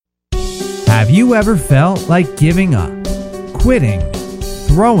Have you ever felt like giving up, quitting,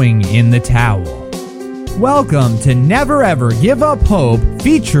 throwing in the towel? Welcome to Never Ever Give Up Hope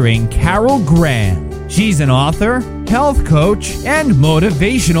featuring Carol Graham. She's an author, health coach, and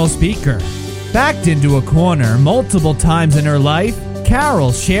motivational speaker. Backed into a corner multiple times in her life,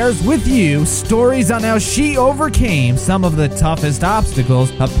 Carol shares with you stories on how she overcame some of the toughest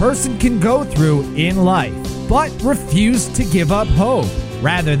obstacles a person can go through in life, but refused to give up hope.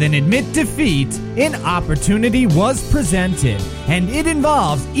 Rather than admit defeat, an opportunity was presented, and it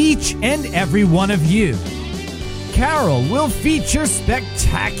involves each and every one of you. Carol will feature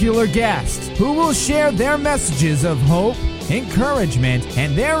spectacular guests who will share their messages of hope, encouragement,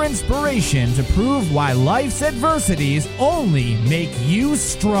 and their inspiration to prove why life's adversities only make you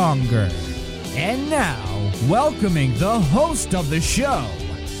stronger. And now, welcoming the host of the show,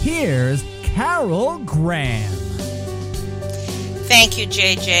 here's Carol Graham. Thank you,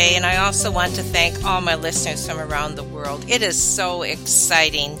 JJ, and I also want to thank all my listeners from around the world. It is so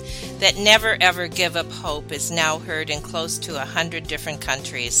exciting that Never Ever Give Up Hope is now heard in close to 100 different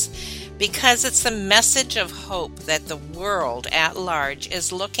countries, because it's the message of hope that the world at large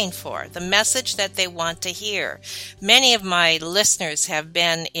is looking for, the message that they want to hear. Many of my listeners have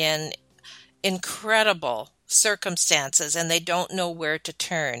been in incredible circumstances and they don't know where to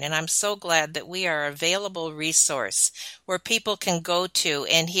turn. And I'm so glad that we are an available resource where people can go to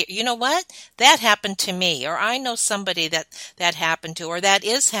and hear, you know what? That happened to me, or I know somebody that happened to, or that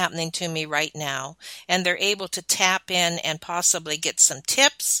is happening to me right now. And they're able to tap in and possibly get some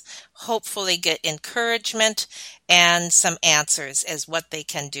tips, hopefully get encouragement and some answers as what they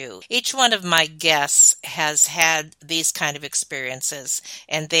can do. Each one of my guests has had these kind of experiences,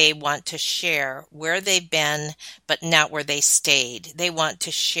 and they want to share where they've been, but not where they stayed. They want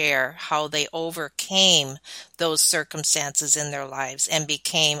to share how they overcame those circumstances in their lives and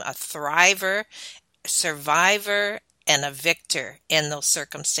became a thriver, survivor, and a victor in those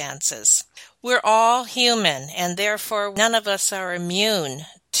circumstances. We're all human, and therefore none of us are immune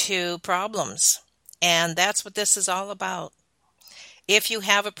to problems. And that's what this is all about. If you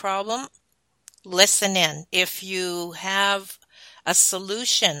have a problem, listen in. If you have a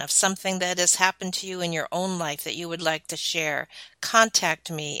solution of something that has happened to you in your own life that you would like to share,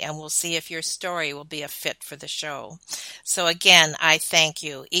 contact me and we'll see if your story will be a fit for the show. So again, I thank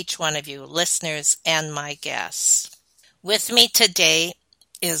you, each one of you, listeners and my guests. With me today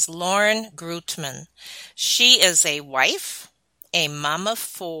is Lauren Grootman. She is a wife, a mom of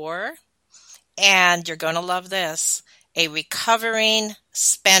 4, and you're going to love this, a recovering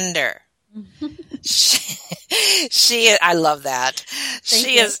spender. I love that.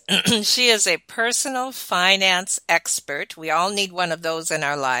 She is a personal finance expert. We all need one of those in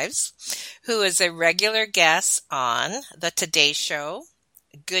our lives, who is a regular guest on the Today Show,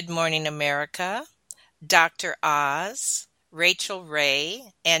 Good Morning America, Dr. Oz, Rachel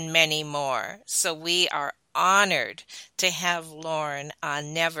Ray, and many more. So we are honored to have Lauren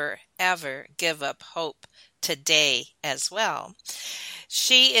on Never Ever Give Up Hope today as well.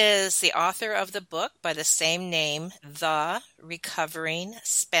 She is the author of the book by the same name, The Recovering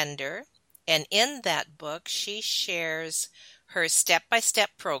Spender. And in that book, she shares her step-by-step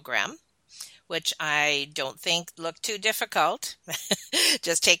program, which I don't think looked too difficult,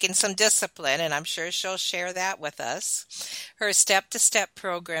 just taking some discipline, and I'm sure she'll share that with us. Her step-to-step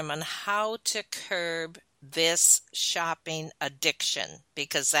program on how to curb this shopping addiction,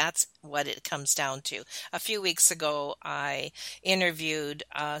 because that's what it comes down to. A few weeks ago, I interviewed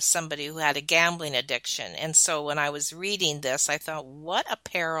somebody who had a gambling addiction. And so when I was reading this, I thought, what a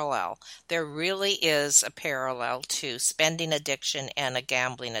parallel. There really is a parallel to spending addiction and a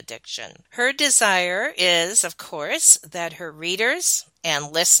gambling addiction. Her desire is, of course, that her readers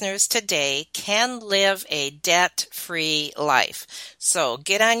and listeners today can live a debt-free life. So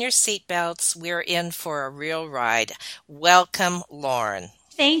get on your seatbelts. We're in for a real ride. Welcome, Lauren.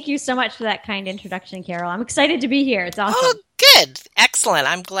 Thank you so much for that kind introduction, Carol. I'm excited to be here. It's awesome. Oh, good. Excellent.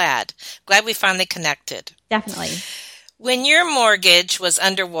 I'm glad. Glad we finally connected. Definitely. When your mortgage was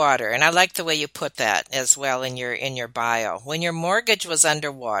underwater, and I like the way you put that as well in your bio. When your mortgage was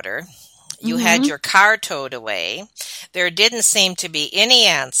underwater, you had your car towed away. There didn't seem to be any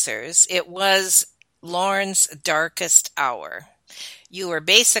answers. It was Lauren's darkest hour. You were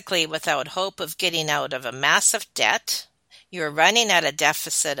basically without hope of getting out of a massive debt. You were running at a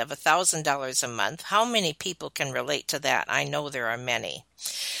deficit of $1,000 a month. How many people can relate to that? I know there are many.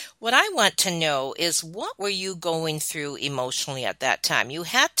 What I want to know is, what were you going through emotionally at that time? You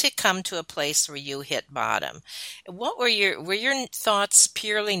had to come to a place where you hit bottom. What were your thoughts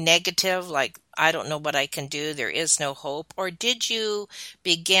purely negative, like, I don't know what I can do, there is no hope? Or did you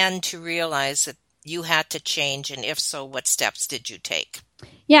begin to realize that you had to change, and if so, what steps did you take?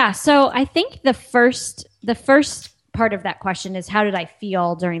 Yeah, so I think the first part of that question is, how did I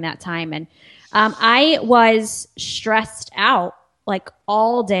feel during that time? And I was stressed out like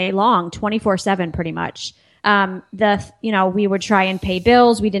all day long, 24/7 pretty much. We would try and pay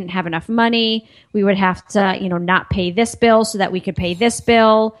bills. We didn't have enough money. We would have to, not pay this bill so that we could pay this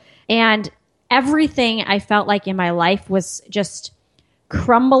bill. And everything I felt like in my life was just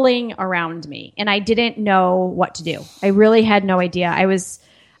crumbling around me. And I didn't know what to do. I really had no idea. I was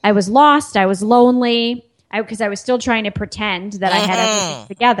lost. I was lonely because I was still trying to pretend that I had everything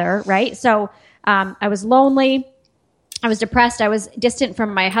together. Right. So, I was lonely. I was depressed. I was distant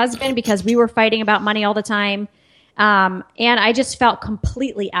from my husband because we were fighting about money all the time. And I just felt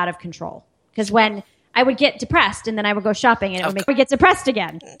completely out of control, because when I would get depressed and then I would go shopping and it would make me get depressed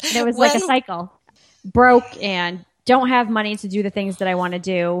again. And it was like a cycle. Broke and don't have money to do the things that I want to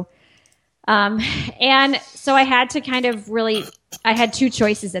do. And so I had to I had two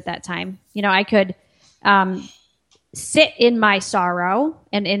choices at that time. I could sit in my sorrow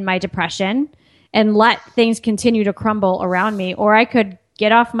and in my depression and let things continue to crumble around me, or I could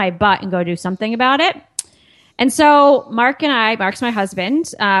get off my butt and go do something about it. And so Mark's my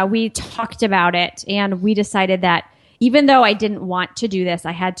husband, we talked about it, and we decided that even though I didn't want to do this,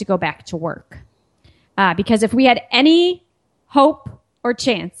 I had to go back to work. Because if we had any hope or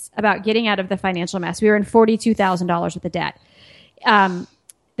chance about getting out of the financial mess, we were in $42,000 worth of debt. That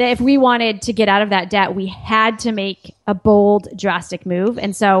if we wanted to get out of that debt, we had to make a bold, drastic move.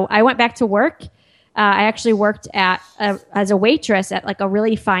 And so I went back to work. I actually worked as a waitress at like a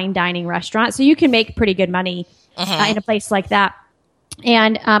really fine dining restaurant. So you can make pretty good money in a place like that.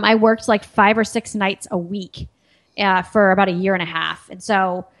 And I worked like 5 or 6 nights a week for about a year and a half. And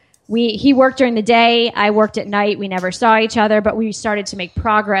so he worked during the day, I worked at night. We never saw each other, but we started to make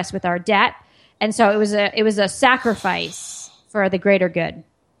progress with our debt. And so it was a sacrifice for the greater good.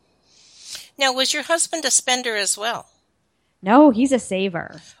 Now, was your husband a spender as well? No, he's a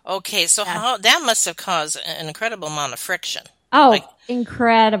saver. Okay, so how that must have caused an incredible amount of friction. Oh,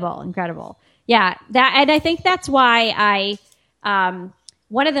 incredible. Yeah, and I think that's why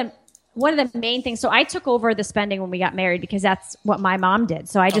one of the main things. So I took over the spending when we got married because that's what my mom did.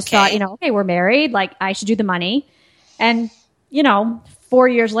 So I just thought, okay, we're married, like I should do the money, and 4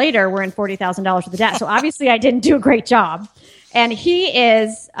 years later we're in $40,000 worth of debt. So obviously I didn't do a great job. And he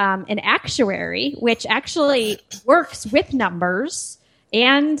is an actuary, which actually works with numbers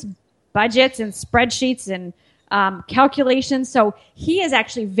and budgets and spreadsheets and calculations. So he is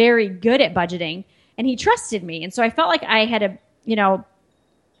actually very good at budgeting, and he trusted me. And so I felt like I had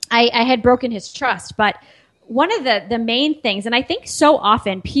I had broken his trust. But one of the main things, and I think so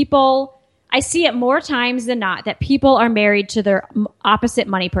often I see it more times than not, that people are married to their opposite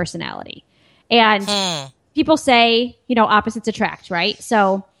money personality. And people say, opposites attract, right?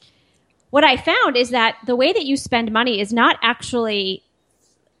 So what I found is that the way that you spend money is not actually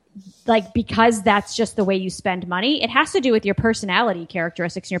like because that's just the way you spend money. It has to do with your personality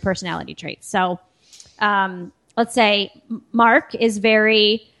characteristics and your personality traits. So let's say Mark is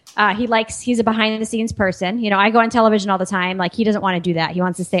very, he's a behind the scenes person. I go on television all the time. Like, he doesn't want to do that. He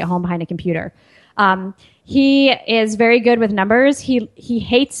wants to stay at home behind a computer. He is very good with numbers. He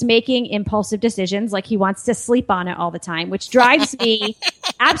hates making impulsive decisions. Like, he wants to sleep on it all the time, which drives me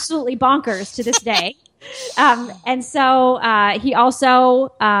absolutely bonkers to this day. And so he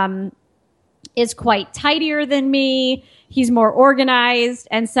also is quite tidier than me. He's more organized.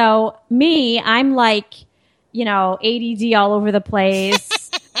 And so I'm like, ADD all over the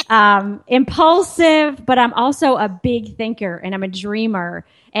place, impulsive, but I'm also a big thinker and I'm a dreamer.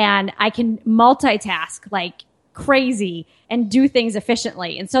 And I can multitask like crazy and do things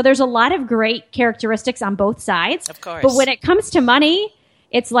efficiently. And so there's a lot of great characteristics on both sides. Of course. But when it comes to money,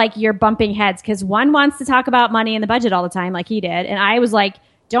 it's like you're bumping heads, because one wants to talk about money and the budget all the time like he did. And I was like,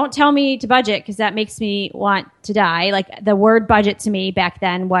 don't tell me to budget, because that makes me want to die. Like, the word budget to me back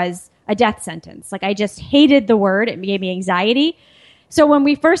then was a death sentence. Like, I just hated the word. It gave me anxiety. So when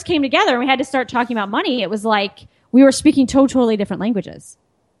we first came together and we had to start talking about money, it was like we were speaking totally different languages.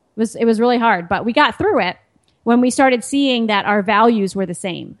 It was really hard, but we got through it when we started seeing that our values were the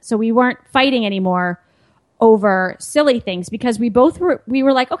same. So we weren't fighting anymore over silly things, because we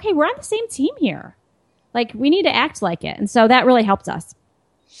were like, okay, we're on the same team here. Like, we need to act like it. And so that really helped us.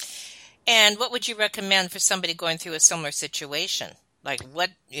 And what would you recommend for somebody going through a similar situation? Like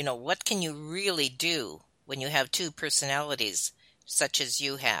what can you really do when you have two personalities such as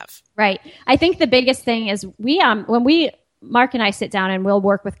you have? Right. I think the biggest thing is Mark and I sit down and we'll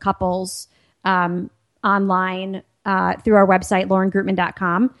work with couples online through our website,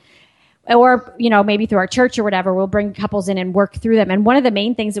 laurengrootman.com. Or, maybe through our church or whatever, we'll bring couples in and work through them. And one of the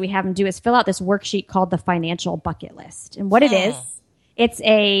main things that we have them do is fill out this worksheet called the financial bucket list. And what it is, it's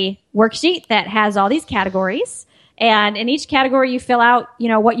a worksheet that has all these categories. And in each category, you fill out,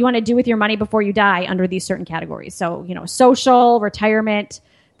 what you want to do with your money before you die under these certain categories. So, social, retirement,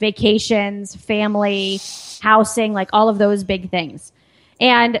 vacations, family, housing, like all of those big things.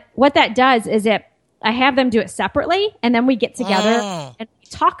 And what that does is I have them do it separately, and then we get together and we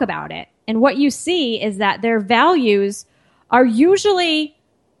talk about it. And what you see is that their values are usually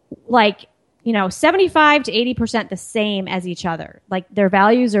 75 to 80% the same as each other. Like their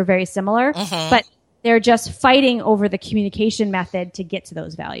values are very similar, but they're just fighting over the communication method to get to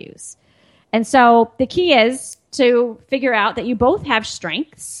those values. And so the key is to figure out that you both have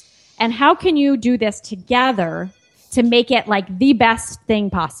strengths, and how can you do this together to make it like the best thing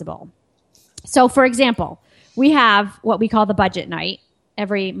possible. So, for example, we have what we call the budget night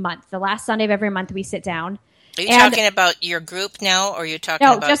every month. The last Sunday of every month, we sit down. Are you talking about your group now, or are you talking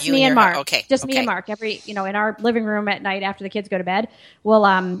about just you me and Mark? Okay, just me and Mark. In our living room at night after the kids go to bed,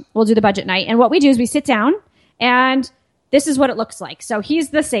 we'll do the budget night. And what we do is we sit down, and this is what it looks like. So he's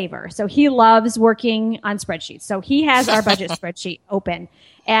the saver. So he loves working on spreadsheets. So he has our budget spreadsheet open,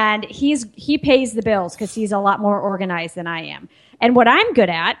 and he pays the bills because he's a lot more organized than I am. And what I'm good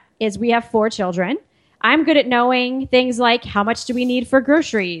at is we have 4 children. I'm good at knowing things like how much do we need for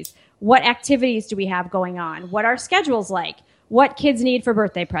groceries? What activities do we have going on? What our schedule's like? What kids need for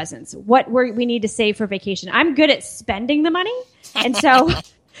birthday presents? What we need to save for vacation? I'm good at spending the money. And so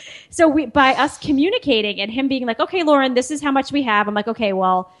by us communicating and him being like, okay, Lauren, this is how much we have. I'm like, okay,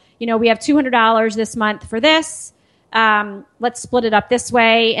 well, we have $200 this month for this. Let's split it up this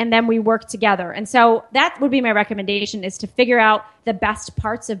way, and then we work together. And so that would be my recommendation, is to figure out the best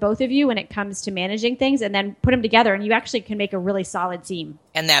parts of both of you when it comes to managing things, and then put them together, and you actually can make a really solid team.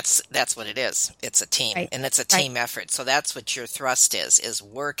 And that's what it is. It's a team, right. And it's a team effort. So that's what your thrust is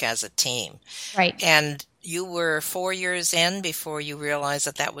work as a team. Right. And you were 4 years in before you realized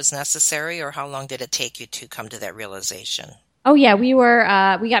that was necessary, or how long did it take you to come to that realization? Oh yeah, we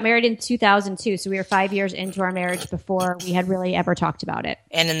got married in 2002, so we were 5 years into our marriage before we had really ever talked about it.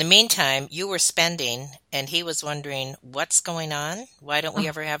 And in the meantime, you were spending, and he was wondering, what's going on? Why don't we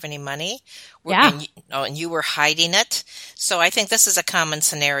ever have any money? Yeah. And you were hiding it. So I think this is a common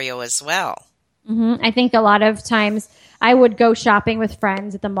scenario as well. Mm-hmm. I think a lot of times I would go shopping with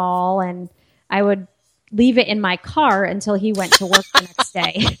friends at the mall, and I would leave it in my car until he went to work the next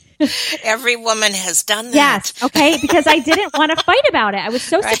day. Every woman has done that. Yes. Okay. Because I didn't want to fight about it. I was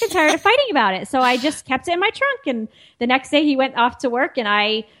so sick and tired of fighting about it. So I just kept it in my trunk. And the next day he went off to work, and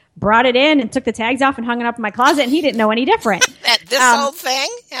I brought it in and took the tags off and hung it up in my closet, and he didn't know any different. This whole thing?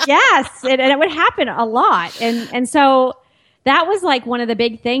 Yes. And it would happen a lot. And so that was like one of the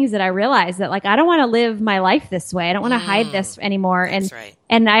big things that I realized, that like, I don't want to live my life this way. I don't want to hide this anymore. That's right.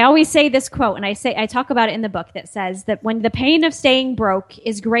 And I always say this quote, and I talk about it in the book, that says that when the pain of staying broke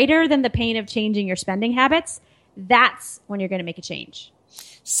is greater than the pain of changing your spending habits, that's when you're going to make a change.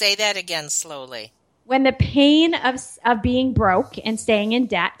 Say that again slowly. When the pain of being broke and staying in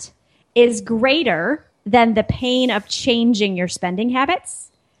debt is greater than the pain of changing your spending habits,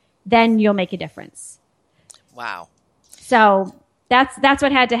 then you'll make a difference. Wow. So that's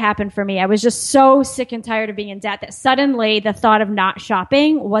what had to happen for me. I was just so sick and tired of being in debt that suddenly the thought of not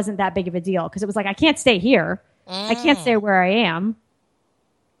shopping wasn't that big of a deal, because it was like, I can't stay here. I can't stay where I am.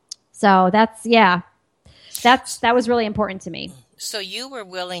 So that was really important to me. So you were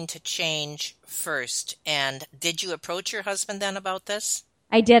willing to change first. And did you approach your husband then about this?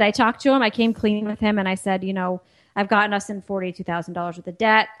 I did. I talked to him. I came clean with him, and I said, I've gotten us in $42,000 worth of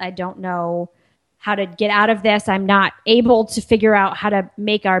debt. I don't know how to get out of this. I'm not able to figure out how to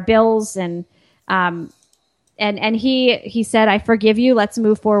make our bills. And he said, I forgive you. Let's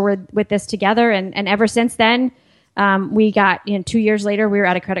move forward with this together. And ever since then, we got, 2 years later, we were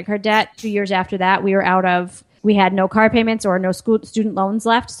out of credit card debt. 2 years after that, we had no car payments or no student loans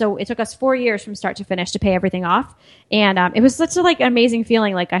left. So it took us 4 years from start to finish to pay everything off. And it was such an amazing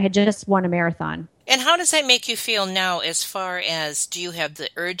feeling, like I had just won a marathon. And how does that make you feel now, as far as, do you have the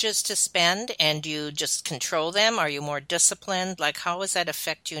urges to spend and do you just control them? Are you more disciplined? Like, how does that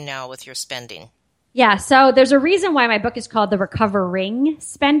affect you now with your spending? Yeah, so there's a reason why my book is called The Recovering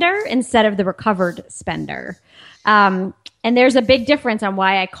Spender instead of The Recovered Spender. And there's a big difference on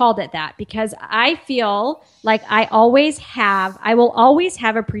why I called it that, because I feel like I will always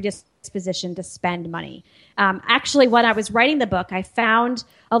have a predisposition to spend money. Actually, when I was writing the book, I found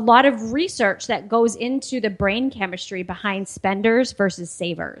a lot of research that goes into the brain chemistry behind spenders versus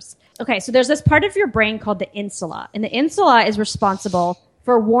savers. Okay, so there's this part of your brain called the insula, and the insula is responsible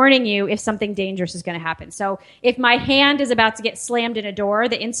for warning you if something dangerous is going to happen. So if my hand is about to get slammed in a door,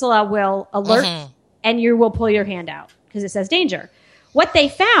 the insula will alert and you will pull your hand out because it says danger. What they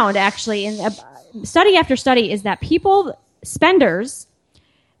found actually in study after study is that spenders,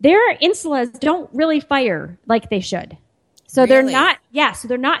 their insulas don't really fire like they should. So they're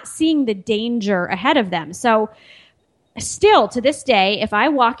not seeing the danger ahead of them. So still to this day, if I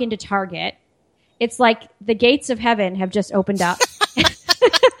walk into Target, it's like the gates of heaven have just opened up.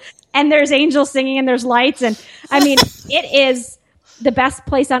 And there's angels singing and there's lights. And I mean, it is the best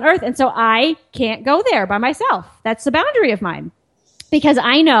place on earth. And so I can't go there by myself. That's the boundary of mine, because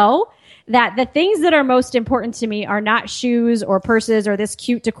I know that the things that are most important to me are not shoes or purses or this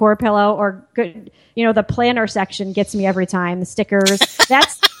cute decor pillow or good, the planner section gets me every time, the stickers.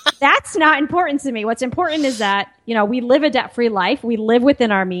 That's not important to me. What's important is that, we live a debt-free life. We live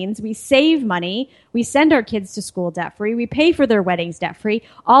within our means. We save money. We send our kids to school debt-free. We pay for their weddings debt-free.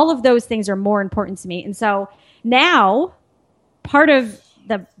 All of those things are more important to me. And so now part of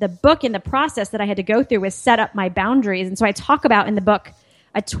the book and the process that I had to go through was set up my boundaries. And so I talk about in the book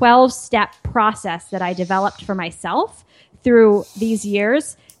a 12-step process that I developed for myself through these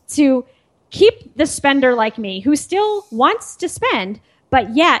years to keep the spender like me who still wants to spend,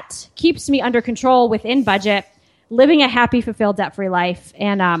 but yet keeps me under control within budget, living a happy, fulfilled, debt-free life.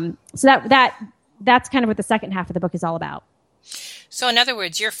 And so that's kind of what the second half of the book is all about. So in other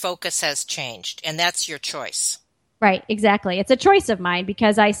words, your focus has changed, and that's your choice. Right, exactly. It's a choice of mine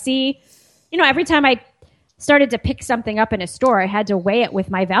because I see, every time I started to pick something up in a store, I had to weigh it with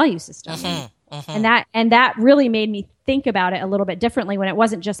my value system. And that really made me think about it a little bit differently when it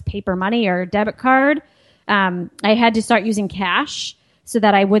wasn't just paper money or debit card. I had to start using cash so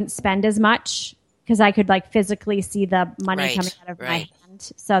that I wouldn't spend as much because I could physically see the money coming out of my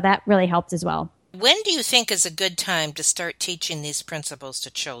hand. So that really helped as well. When do you think is a good time to start teaching these principles to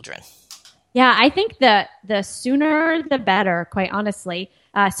children? Yeah, I think the sooner the better, quite honestly.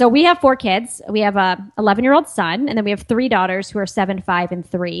 So we have 4 kids. We have a 11-year-old son, and then we have 3 daughters who are 7, 5, and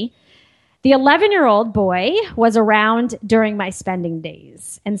 3. The 11-year-old boy was around during my spending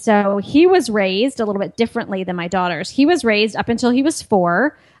days. And so he was raised a little bit differently than my daughters. He was raised up until he was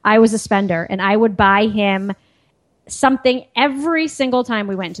 4. I was a spender, and I would buy him something every single time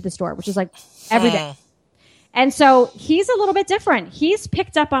we went to the store, which is every day. And so he's a little bit different. He's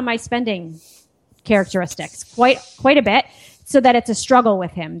picked up on my spending characteristics quite a bit, so that it's a struggle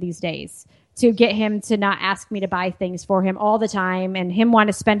with him these days to get him to not ask me to buy things for him all the time and him want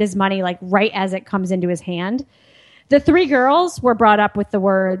to spend his money right as it comes into his hand. The 3 girls were brought up with the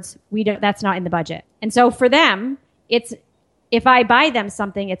words, that's not in the budget. And so for them, it's, if I buy them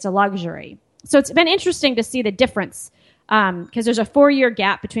something, it's a luxury. So it's been interesting to see the difference because there's a 4-year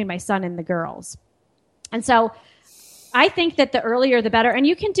gap between my son and the girls. And so I think that the earlier the better. And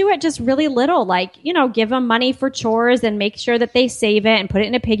you can do it just really little, give them money for chores and make sure that they save it and put it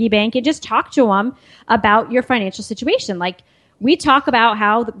in a piggy bank and just talk to them about your financial situation. We talk about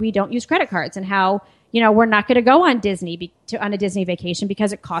how we don't use credit cards and how, we're not going to go on on a Disney vacation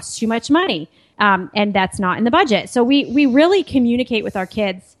because it costs too much money. And that's not in the budget. So we really communicate with our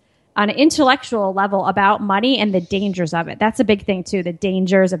kids on an intellectual level about money and the dangers of it. That's a big thing too, the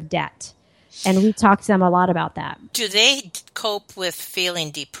dangers of debt. And we talk to them a lot about that. Do they cope with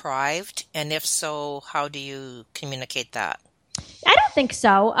feeling deprived? And if so, how do you communicate that? I don't think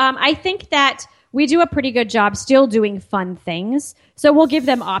so. I think that we do a pretty good job still doing fun things. So we'll give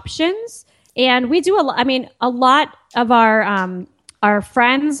them options. And we do a lot of our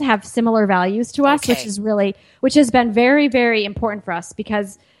friends have similar values to us, which has been very, very important for us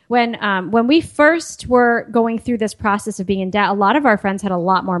because when we first were going through this process of being in debt, a lot of our friends had a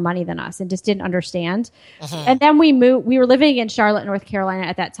lot more money than us and just didn't understand. And then we were living in Charlotte, North Carolina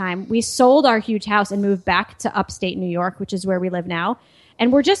at that time. We sold our huge house and moved back to upstate New York, which is where we live now.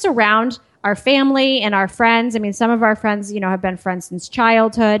 And we're just around our family and our friends. Some of our friends, have been friends since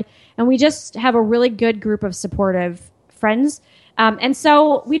childhood. And we just have a really good group of supportive friends. And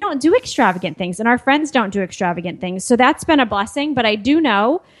so we don't do extravagant things and our friends don't do extravagant things. So that's been a blessing. But I do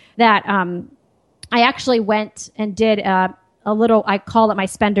know that I actually went and did a little, I call it my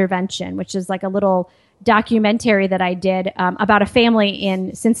Spendervention, which is a little documentary that I did about a family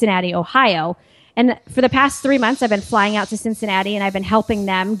in Cincinnati, Ohio. And for the past 3 months, I've been flying out to Cincinnati and I've been helping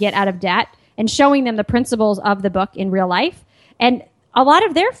them get out of debt and showing them the principles of the book in real life. And a lot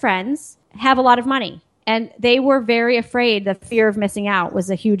of their friends have a lot of money and they were very afraid. The fear of missing out was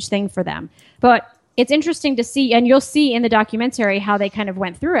a huge thing for them. But it's interesting to see, and you'll see in the documentary how they kind of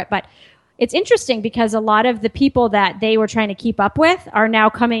went through it. But it's interesting because a lot of the people that they were trying to keep up with are now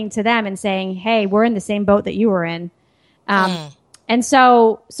coming to them and saying, hey, we're in the same boat that you were in. And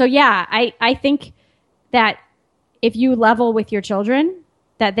so yeah, I think that if you level with your children,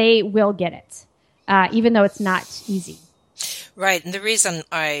 that they will get it, even though it's not easy. Right. And the reason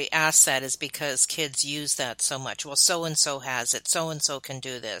I ask that is because kids use that so much. Well, so-and-so has it. So-and-so can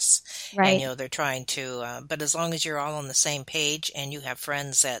do this. Right. And, they're trying to, but as long as you're all on the same page and you have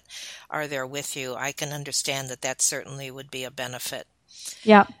friends that are there with you, I can understand that certainly would be a benefit.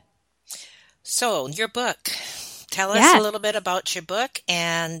 Yeah. So your book, tell us a little bit about your book,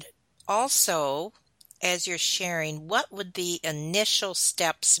 and also, as you're sharing, what would the initial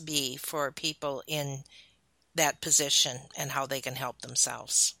steps be for people in that position and how they can help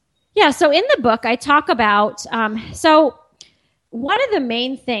themselves? Yeah. So in the book, I talk about, so one of the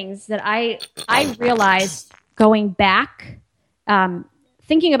main things that I realized going back,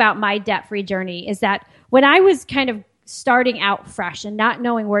 thinking about my debt-free journey is that when I was kind of starting out fresh and not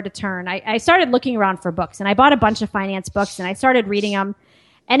knowing where to turn, I started looking around for books, and I bought a bunch of finance books and I started reading them,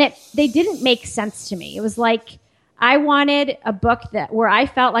 and they didn't make sense to me. It was like I wanted a book where I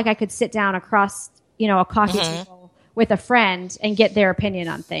felt like I could sit down across a coffee table with a friend and get their opinion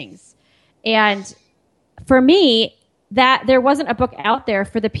on things. And for me, that there wasn't a book out there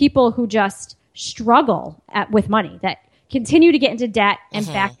for the people who just struggle with money, that continue to get into debt and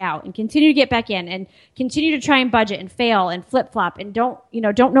back out and continue to get back in and continue to try and budget and fail and flip-flop and don't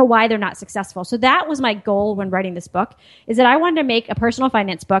know why they're not successful. So that was my goal when writing this book, is that I wanted to make a personal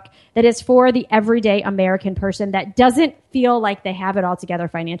finance book that is for the everyday American person that doesn't feel like they have it all together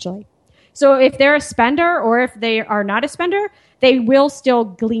financially. So if they're a spender or if they are not a spender, they will still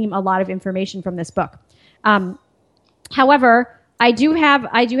glean a lot of information from this book. However, I do have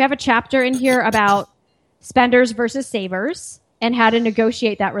a chapter in here about spenders versus savers and how to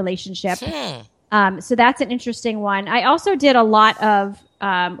negotiate that relationship. So that's an interesting one. I also did a lot of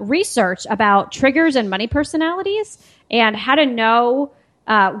research about triggers and money personalities and how to know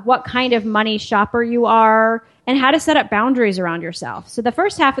what kind of money shopper you are and how to set up boundaries around yourself. So the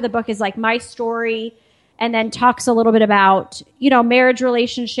first half of the book is like my story and then talks a little bit about, marriage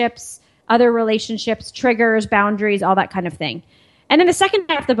relationships, other relationships, triggers, boundaries, all that kind of thing. And then the second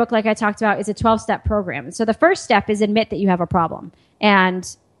half of the book, like I talked about, is a 12-step program. And so the first step is admit that you have a problem. And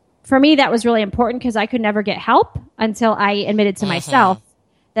for me, that was really important because I could never get help until I admitted to myself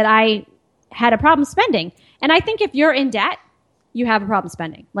that I had a problem spending. And I think if you're in debt, you have a problem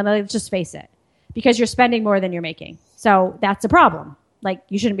spending. Let's just face it, because you're spending more than you're making. So that's a problem. Like,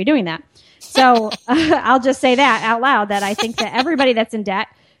 you shouldn't be doing that. So I'll just say that out loud, that I think that everybody that's in debt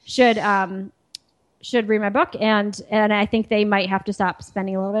should read my book, and I think they might have to stop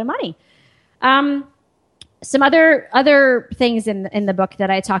spending a little bit of money. Some other things in the book that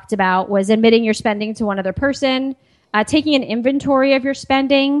I talked about was admitting your spending to one other person, taking an inventory of your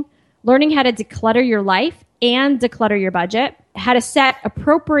spending, learning how to declutter your life and declutter your budget, how to set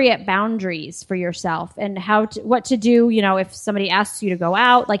appropriate boundaries for yourself, and what to do, if somebody asks you to go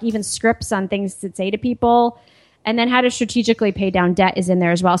out, like even scripts on things to say to people. And then how to strategically pay down debt is in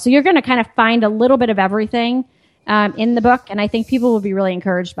there as well. So you're going to kind of find a little bit of everything in the book, and I think people will be really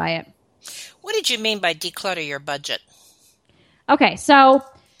encouraged by it. What did you mean by declutter your budget? Okay, so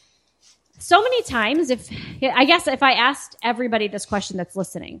many times, if I asked everybody this question that's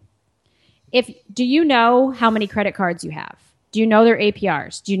listening, do you know how many credit cards you have? Do you know their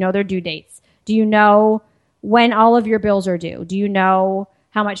APRs? Do you know their due dates? Do you know when all of your bills are due? Do you know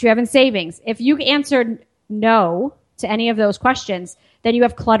how much you have in savings? If you answered no to any of those questions, then you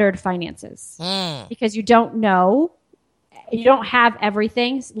have cluttered finances because you don't have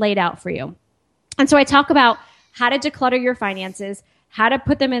everything laid out for you. And so I talk about how to declutter your finances, how to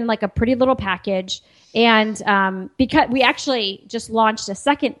put them in like a pretty little package. And because we actually just launched a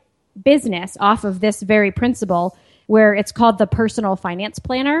second business off of this very principle, where it's called the Personal Finance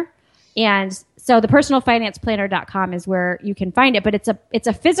Planner. And so the personalfinanceplanner.com is where you can find it, but it's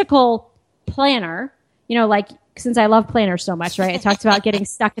a physical planner. Like, since I love planners so much, right? It talks about getting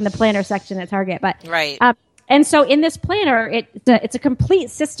stuck in the planner section at Target, but right. And so in this planner, it's a complete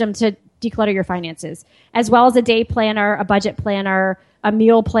system to declutter your finances, as well as a day planner, a budget planner, a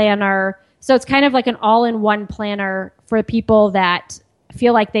meal planner. So it's kind of like an all-in-one planner for people that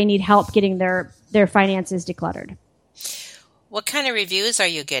feel like they need help getting their finances decluttered. What kind of reviews are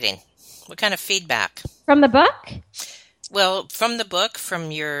you getting? What kind of feedback? From the book? Well, from the book,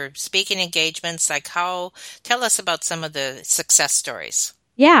 from your speaking engagements, tell us about some of the success stories.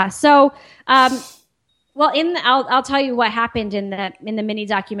 Yeah. So, well, I'll tell you what happened in the mini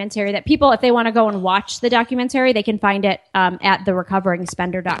documentary. That people, if they want to go and watch the documentary, they can find it at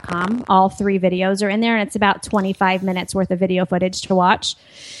therecoveringspender.com. All 3 videos are in there, and it's about 25 minutes worth of video footage to watch.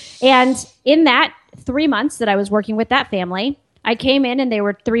 And in that 3 months that I was working with that family, I came in and they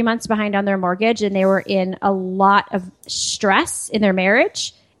were 3 months behind on their mortgage, and they were in a lot of stress in their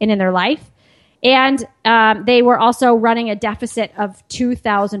marriage and in their life. And they were also running a deficit of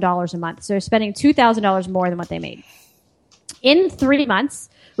 $2,000 a month. So they're spending $2,000 more than what they made. In 3 months,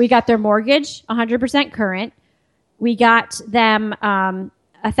 we got their mortgage 100% current. We got them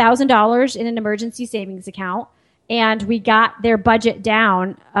 $1,000 in an emergency savings account. And we got their budget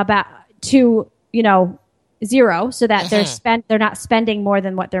down about to, 0, so that they're not spending more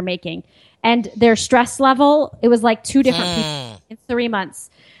than what they're making. And their stress level, it was like 2 different people in 3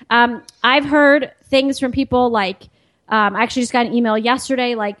 months. I've heard things from people like, I actually just got an email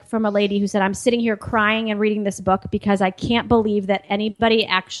yesterday, like from a lady who said, I'm sitting here crying and reading this book because I can't believe that anybody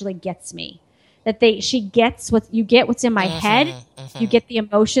actually gets me. That she gets what's in my head. You get the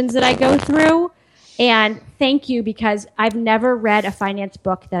emotions that I go through. And thank you, because I've never read a finance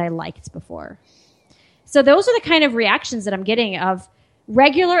book that I liked before. So those are the kind of reactions that I'm getting of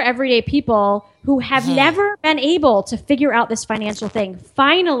regular, everyday people who have never been able to figure out this financial thing.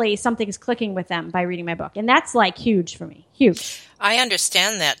 Finally, something's clicking with them by reading my book. And that's like huge for me. Huge. I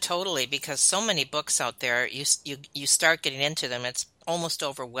understand that totally, because so many books out there, you start getting into them, it's almost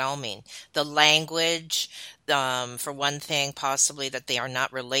overwhelming. The language, for one thing, possibly that they are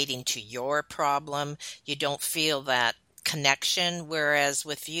not relating to your problem. You don't feel that connection, whereas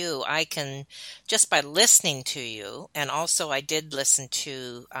with you, I can, just by listening to you, and also I did listen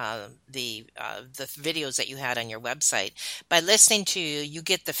to the videos that you had on your website. By listening to you, you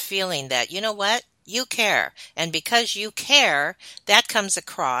get the feeling that, you know what, you care, and because you care, that comes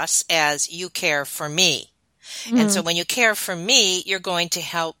across as you care for me. And so when you care for me, you're going to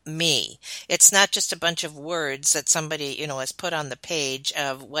help me. It's not just a bunch of words that somebody, has put on the page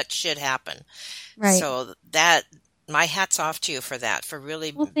of what should happen. Right. So that, my hat's off to you for that, for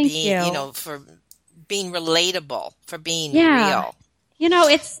really being, for being relatable, for being real.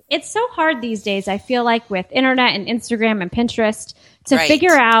 It's so hard these days, I feel like, with internet and Instagram and Pinterest to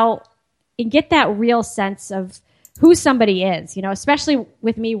figure out and get that real sense of who somebody is, especially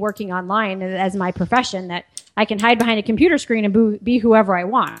with me working online as my profession, that I can hide behind a computer screen and be whoever I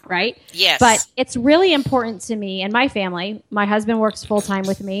want, right? Yes. But it's really important to me and my family. My husband works full-time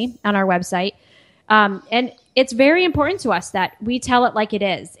with me on our website. And it's very important to us that we tell it like it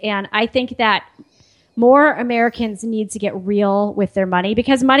is. And I think that more Americans need to get real with their money,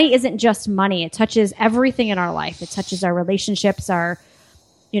 because money isn't just money. It touches everything in our life. It touches our relationships, our,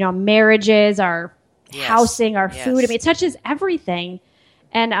 marriages, our housing, our food. I mean, it touches everything.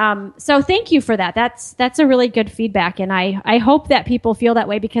 And so thank you for that. That's a really good feedback. And I hope that people feel that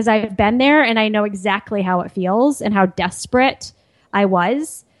way, because I've been there and I know exactly how it feels and how desperate I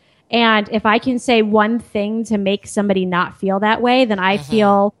was. And if I can say one thing to make somebody not feel that way, then I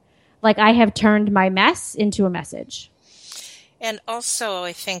feel like I have turned my mess into a message. And also,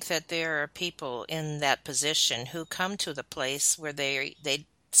 I think that there are people in that position who come to the place where they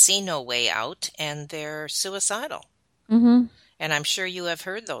see no way out and they're suicidal. Mm-hmm. And I'm sure you have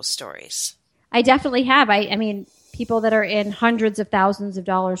heard those stories. I definitely have. I mean, people that are in hundreds of thousands of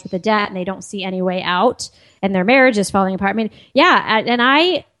dollars worth of debt and they don't see any way out and their marriage is falling apart. I mean, yeah, and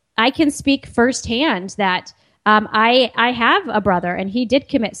I can speak firsthand that I have a brother and he did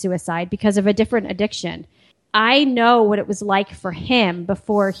commit suicide because of a different addiction. I know what it was like for him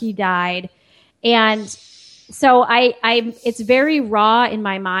before he died. And so it's very raw in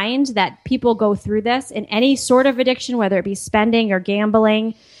my mind that people go through this in any sort of addiction, whether it be spending or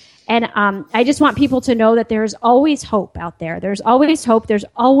gambling. And I just want people to know that there's always hope out there. There's always hope. There's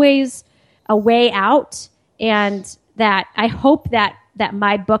always a way out. And that I hope that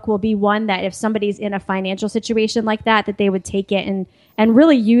my book will be one that if somebody's in a financial situation like that they would take it and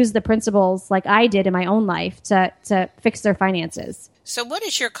really use the principles like I did in my own life to fix their finances. So what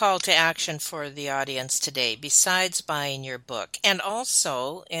is your call to action for the audience today, besides buying your book? And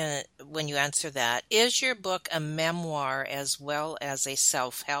also, when you answer that, is your book a memoir as well as a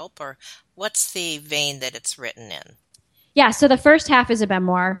self-help, or what's the vein that it's written in? Yeah, so the first half is a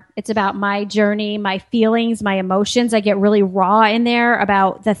memoir. It's about my journey, my feelings, my emotions. I get really raw in there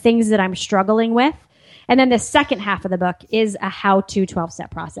about the things that I'm struggling with. And then the second half of the book is a how-to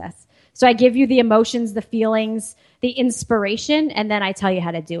 12-step process. So I give you the emotions, the feelings, the inspiration, and then I tell you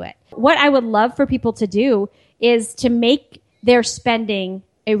how to do it. What I would love for people to do is to make their spending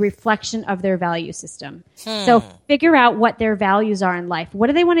a reflection of their value system. So figure out what their values are in life. What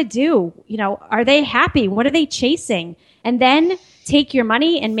do they want to do? Are they happy? What are they chasing? And then take your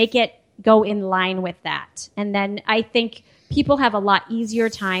money and make it go in line with that. And then I think people have a lot easier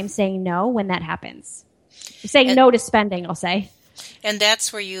time saying no when that happens. Saying no to spending, I'll say. And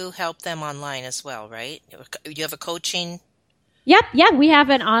that's where you help them online as well, right? You have a coaching? Yep. Yeah. I have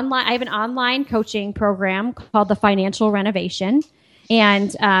an online coaching program called The Financial Renovation.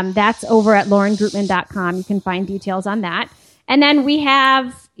 And that's over at laurengutman.com. You can find details on that. And then we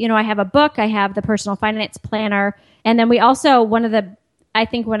have, I have a book. I have the Personal Finance Planner. And then we also, one of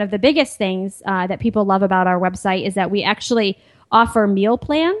the biggest things that people love about our website is that we actually offer meal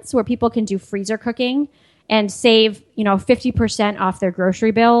plans where people can do freezer cooking and save, 50% off their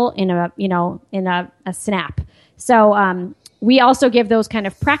grocery bill in a snap. So we also give those kind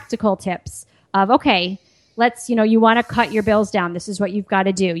of practical tips of, okay, you want to cut your bills down. This is what you've got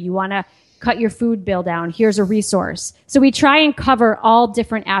to do. You want to cut your food bill down. Here's a resource. So we try and cover all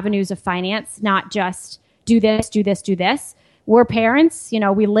different avenues of finance, not just do this, do this, do this. We're parents,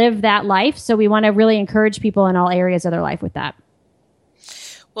 we live that life. So we want to really encourage people in all areas of their life with that.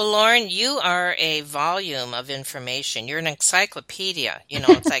 Well, Lauren, you are a volume of information. You're an encyclopedia.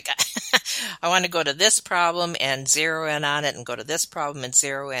 It's like, I want to go to this problem and zero in on it and go to this problem and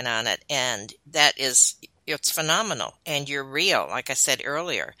zero in on it. And it's phenomenal. And you're real, like I said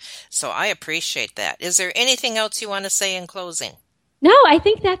earlier. So I appreciate that. Is there anything else you want to say in closing? No, I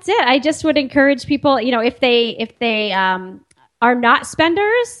think that's it. I just would encourage people, if they are not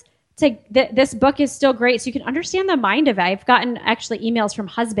spenders, this book is still great. So you can understand the mind of it. I've gotten actually emails from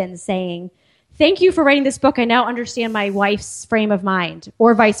husbands saying, thank you for writing this book. I now understand my wife's frame of mind,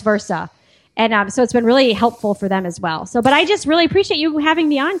 or vice versa. And so it's been really helpful for them as well. But I just really appreciate you having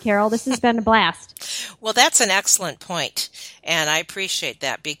me on, Carol. This has been a blast. Well, that's an excellent point. And I appreciate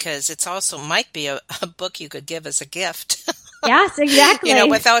that because it's also might be a book you could give as a gift. Yes, exactly.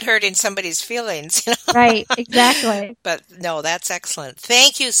 Without hurting somebody's feelings. Right, exactly. But no, that's excellent.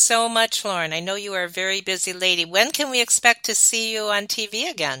 Thank you so much, Lauren. I know you are a very busy lady. When can we expect to see you on TV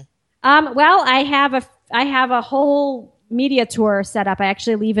again? Well, I have a whole media tour set up. I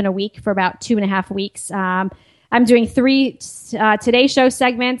actually leave in a week for about 2.5 weeks. I'm doing 3 Today Show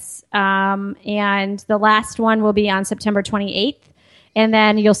segments, and the last one will be on September 28th. And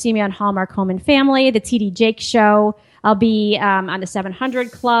then you'll see me on Hallmark Home and Family, the TD Jake Show. I'll be on the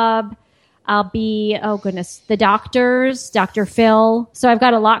 700 Club. I'll be, The Doctors, Dr. Phil. So I've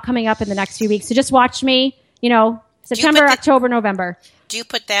got a lot coming up in the next few weeks. So just watch me, September, October, November. Do you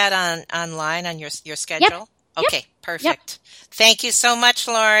put that online on your schedule? Yep. Okay, yep. perfect. Yep. Thank you so much,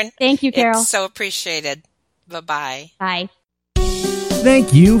 Lauren. Thank you, Carol. It's so appreciated. Bye-bye. Bye.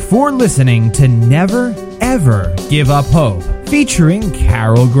 Thank you for listening to Never Ever Give Up Hope, featuring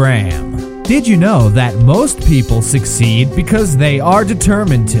Carol Graham. Did you know that most people succeed because they are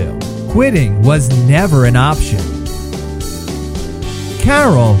determined to? Quitting was never an option.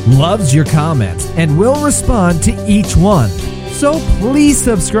 Carol loves your comments and will respond to each one. So please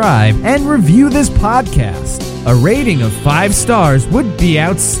subscribe and review this podcast. A rating of 5 stars would be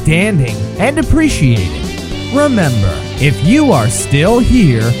outstanding and appreciated. Remember, if you are still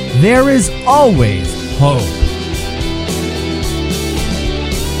here, there is always hope.